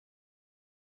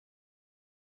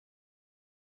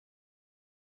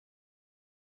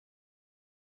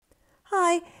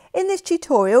Hi, in this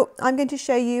tutorial I'm going to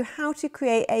show you how to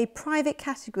create a private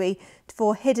category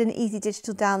for hidden Easy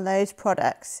Digital Downloads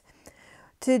products.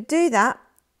 To do that,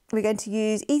 we're going to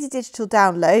use Easy Digital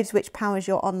Downloads, which powers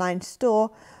your online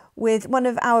store, with one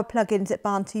of our plugins at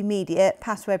Barn2 Media,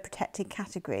 Password Protected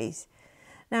Categories.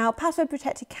 Now, Password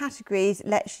Protected Categories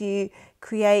lets you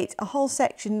create a whole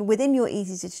section within your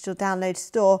Easy Digital Downloads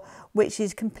store which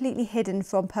is completely hidden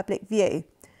from public view.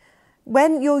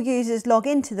 When your users log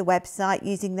into the website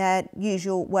using their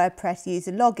usual WordPress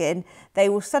user login, they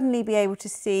will suddenly be able to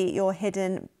see your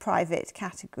hidden private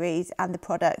categories and the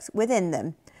products within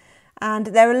them. And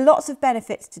there are lots of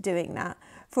benefits to doing that.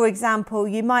 For example,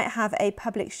 you might have a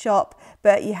public shop,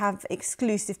 but you have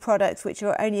exclusive products which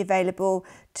are only available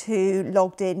to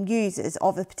logged in users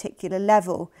of a particular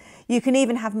level. You can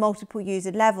even have multiple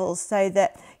user levels so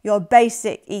that your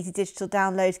basic Easy Digital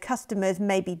Downloads customers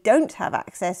maybe don't have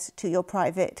access to your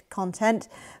private content,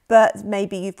 but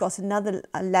maybe you've got another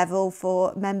level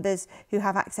for members who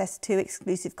have access to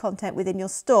exclusive content within your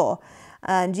store.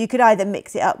 And you could either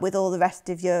mix it up with all the rest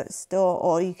of your store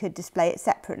or you could display it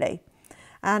separately.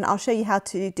 And I'll show you how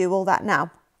to do all that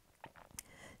now.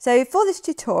 So for this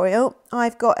tutorial,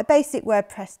 I've got a basic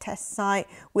WordPress test site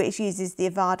which uses the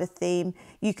Avada theme.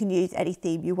 You can use any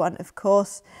theme you want, of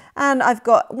course. And I've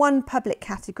got one public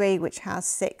category which has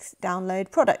 6 download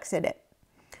products in it.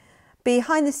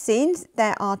 Behind the scenes,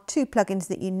 there are 2 plugins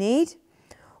that you need.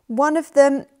 One of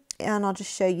them, and I'll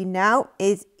just show you now,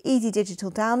 is Easy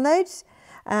Digital Downloads.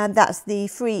 That's the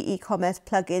free e-commerce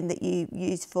plugin that you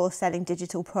use for selling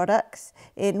digital products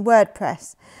in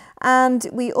WordPress. And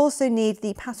we also need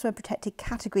the Password Protected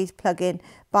Categories plugin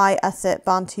by us at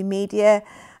Barn2 Media,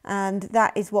 and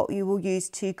that is what you will use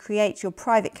to create your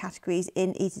private categories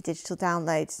in Easy Digital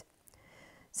Downloads.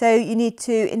 So you need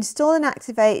to install and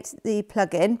activate the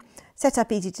plugin, set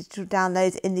up Easy Digital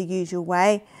Downloads in the usual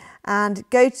way, and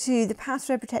go to the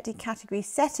Password Protected Category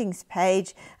settings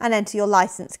page and enter your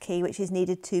license key, which is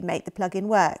needed to make the plugin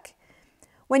work.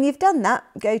 When you've done that,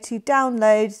 go to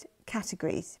Downloads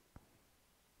Categories.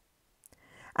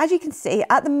 As you can see,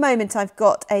 at the moment I've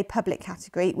got a public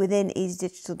category within Easy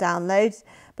Digital Downloads,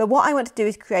 but what I want to do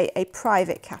is create a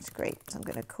private category. So I'm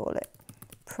going to call it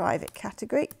Private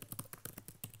Category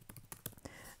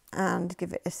and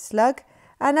give it a slug.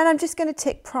 And then I'm just going to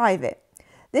tick Private.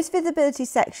 This visibility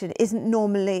section isn't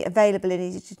normally available in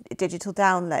Easy Digital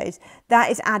Downloads.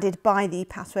 That is added by the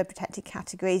Password Protected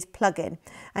Categories plugin,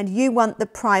 and you want the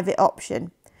private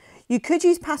option. You could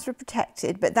use Password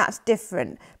Protected, but that's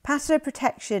different. Password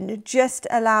Protection just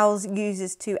allows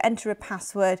users to enter a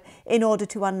password in order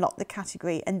to unlock the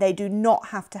category, and they do not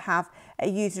have to have a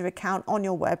user account on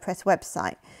your WordPress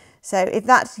website. So if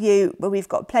that's you, well, we've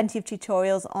got plenty of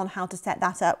tutorials on how to set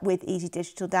that up with Easy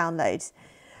Digital Downloads.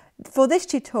 For this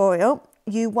tutorial,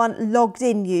 you want logged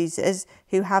in users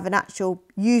who have an actual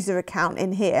user account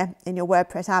in here, in your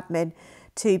WordPress admin,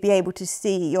 to be able to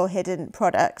see your hidden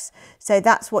products. So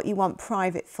that's what you want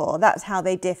private for. That's how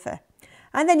they differ.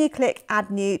 And then you click Add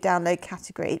New Download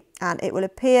Category, and it will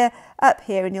appear up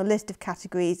here in your list of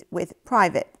categories with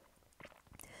private.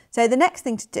 So the next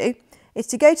thing to do is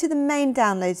to go to the main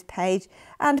downloads page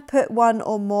and put one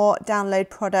or more download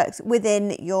products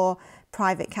within your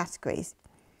private categories.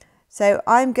 So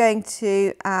I'm going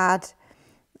to add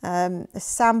a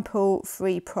sample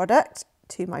free product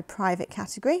to my private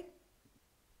category.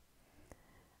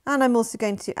 And I'm also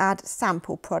going to add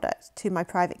sample product to my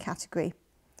private category.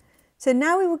 So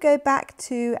now we will go back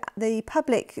to the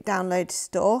public download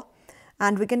store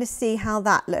and we're going to see how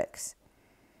that looks.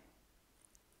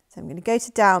 So I'm going to go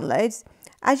to downloads.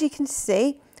 As you can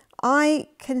see, I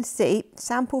can see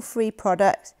sample free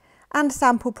product and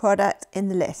sample product in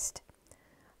the list.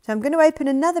 So I'm going to open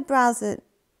another browser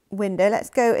window.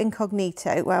 Let's go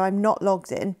incognito where I'm not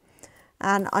logged in,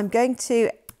 and I'm going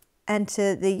to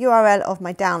enter the URL of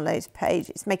my downloads page.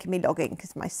 It's making me log in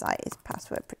because my site is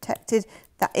password protected.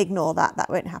 Ignore that, that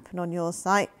won't happen on your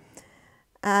site.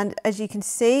 And as you can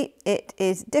see, it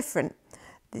is different.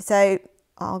 So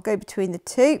I'll go between the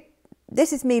two.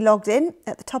 This is me logged in.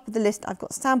 At the top of the list, I've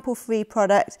got sample free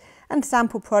product and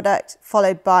sample product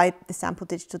followed by the sample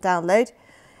digital download.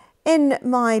 In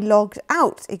my logged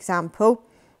out example,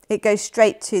 it goes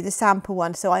straight to the sample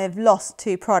one. So I have lost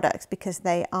 2 products because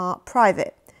they are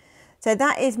private. So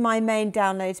that is my main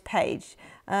downloads page.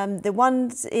 The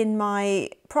ones in my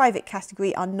private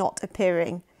category are not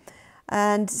appearing.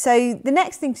 And so the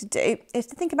next thing to do is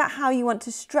to think about how you want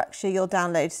to structure your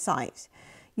download site.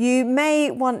 You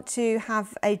may want to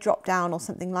have a drop down or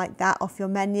something like that off your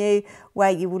menu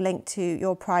where you will link to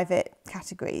your private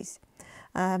categories.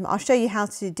 I'll show you how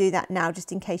to do that now,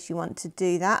 just in case you want to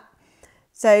do that.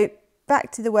 So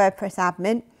back to the WordPress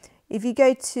admin. If you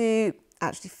go to,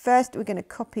 actually first we're going to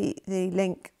copy the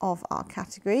link of our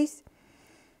categories.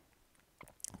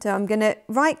 So I'm going to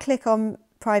right click on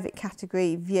private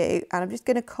category view and I'm just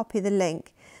going to copy the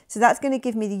link. So that's going to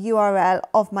give me the URL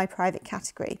of my private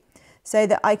category so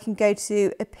that I can go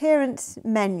to appearance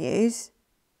menus.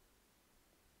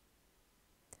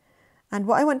 And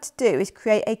what I want to do is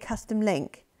create a custom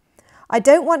link. I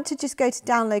don't want to just go to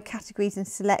download categories and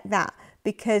select that,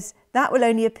 because that will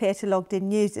only appear to logged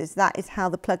in users. That is how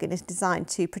the plugin is designed,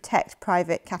 to protect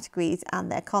private categories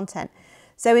and their content.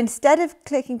 So instead of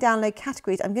clicking download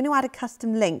categories, I'm going to add a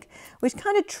custom link, which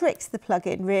kind of tricks the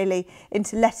plugin really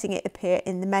into letting it appear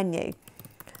in the menu.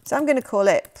 So I'm going to call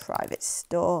it private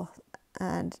store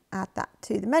and add that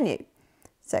to the menu.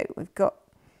 So we've got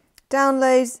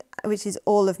downloads, which is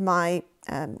all of my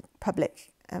public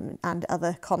and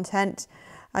other content.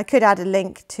 I could add a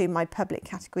link to my public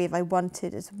category if I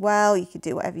wanted as well. You could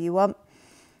do whatever you want.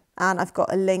 And I've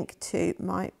got a link to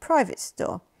my private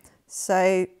store.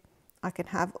 So I can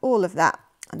have all of that,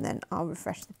 and then I'll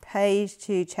refresh the page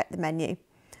to check the menu.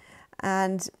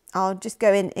 And I'll just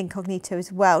go in incognito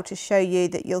as well to show you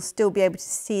that you'll still be able to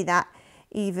see that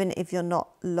even if you're not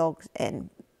logged in.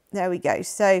 There we go.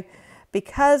 So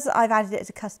because I've added it as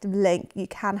a custom link, you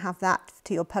can have that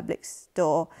to your public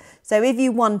store. So if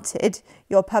you wanted,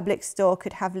 your public store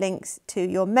could have links to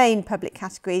your main public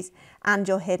categories and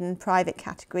your hidden private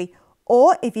category.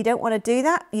 Or if you don't want to do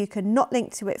that, you can not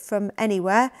link to it from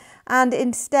anywhere, and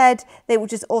instead they will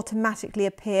just automatically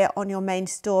appear on your main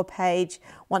store page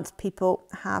once people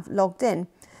have logged in.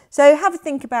 So have a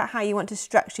think about how you want to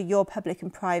structure your public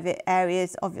and private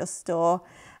areas of your store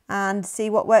and see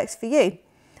what works for you.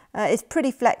 It's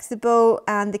pretty flexible,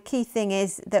 and the key thing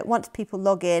is that once people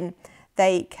log in,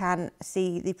 they can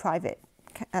see the private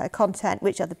content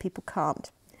which other people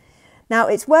can't. Now,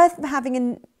 it's worth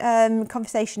having a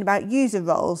conversation about user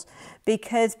roles,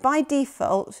 because by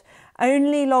default,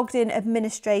 only logged in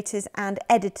administrators and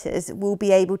editors will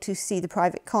be able to see the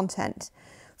private content.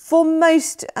 For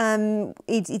most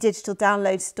Easy Digital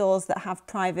download stores that have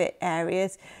private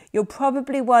areas, you'll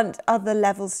probably want other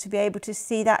levels to be able to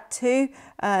see that too.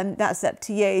 That's up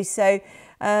to you. So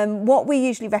what we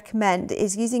usually recommend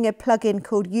is using a plugin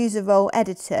called User Role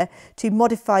Editor to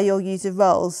modify your user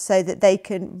roles so that they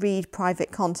can read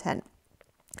private content.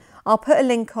 I'll put a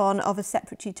link on of a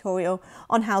separate tutorial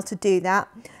on how to do that,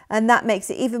 and that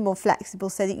makes it even more flexible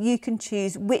so that you can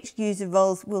choose which user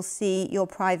roles will see your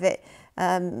private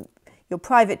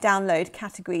download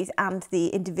categories and the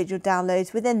individual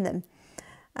downloads within them.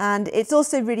 And it's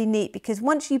also really neat because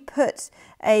once you put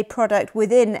a product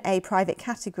within a private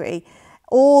category,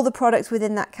 all the products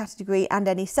within that category and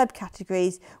any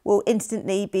subcategories will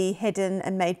instantly be hidden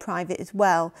and made private as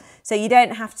well. So you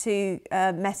don't have to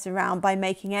mess around by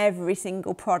making every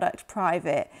single product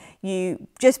private.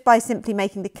 Just by simply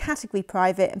making the category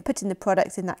private and putting the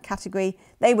products in that category,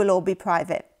 they will all be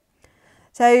private.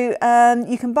 So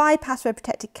you can buy password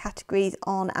protected categories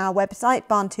on our website,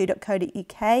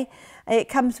 barn2.co.uk. It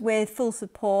comes with full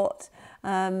support,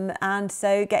 and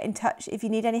so get in touch if you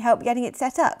need any help getting it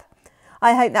set up.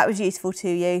 I hope that was useful to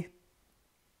you.